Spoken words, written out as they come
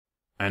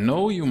I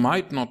know you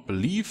might not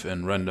believe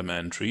in random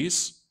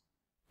entries,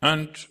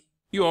 and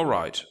you are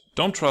right,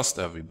 don't trust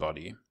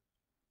everybody.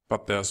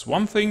 But there's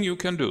one thing you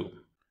can do.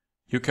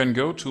 You can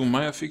go to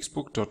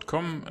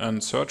myfxbook.com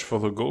and search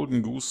for the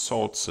Golden Goose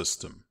Salt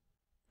system.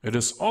 It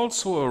is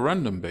also a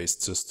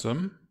random-based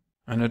system,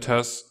 and it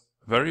has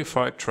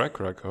verified track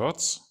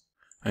records,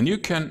 and you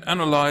can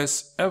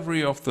analyze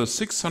every of the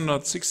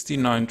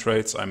 669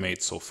 trades I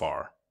made so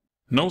far.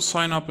 No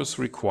sign-up is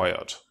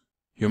required.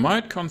 You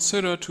might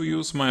consider to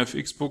use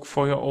myfxbook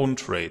for your own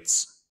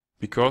trades,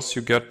 because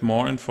you get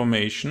more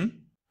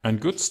information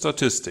and good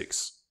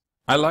statistics.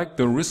 I like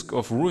the risk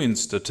of ruin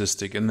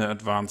statistic in the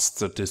advanced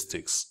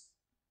statistics.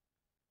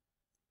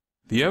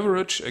 The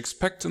average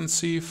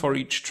expectancy for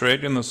each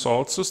trade in the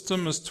salt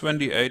system is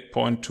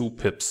 28.2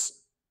 pips.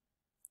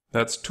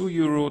 That's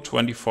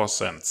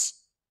 €2.24.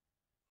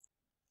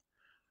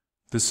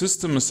 The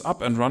system is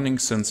up and running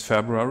since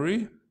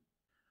February,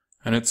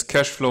 and it's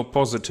cash flow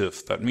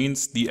positive. That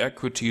means the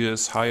equity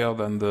is higher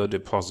than the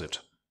deposit.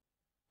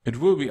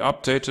 It will be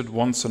updated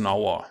once an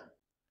hour.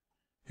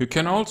 You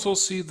can also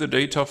see the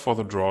data for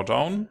the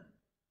drawdown,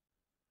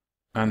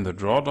 and the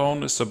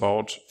drawdown is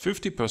about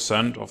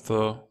 50% of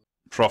the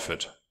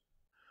profit.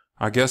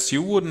 I guess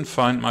you wouldn't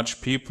find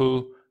much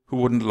people who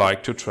wouldn't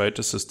like to trade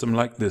a system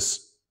like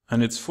this,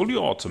 and it's fully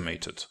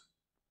automated.